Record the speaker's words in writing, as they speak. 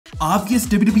Obvious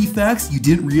WWE facts you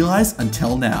didn't realize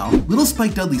until now. Little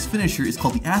Spike Dudley's finisher is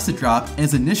called the Acid Drop, and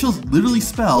his initials literally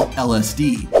spell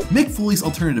LSD. Mick Foley's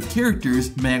alternative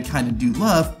characters, Mankind and Dude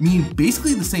Love, mean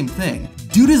basically the same thing.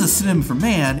 Dude is a synonym for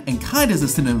man, and kind is a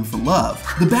synonym for love.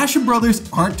 The Basham brothers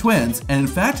aren't twins, and in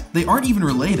fact, they aren't even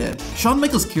related. Shawn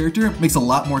Michaels' character makes a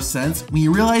lot more sense when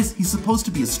you realize he's supposed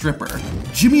to be a stripper.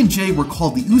 Jimmy and Jay were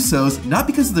called the Usos not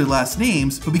because of their last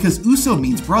names, but because Uso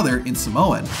means brother in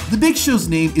Samoan. The Big Show's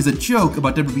name is a joke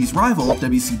about WWE's rival,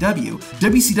 WCW.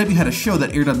 WCW had a show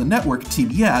that aired on the network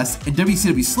TBS, and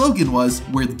WCW's slogan was,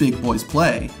 "Where the big boys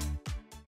play."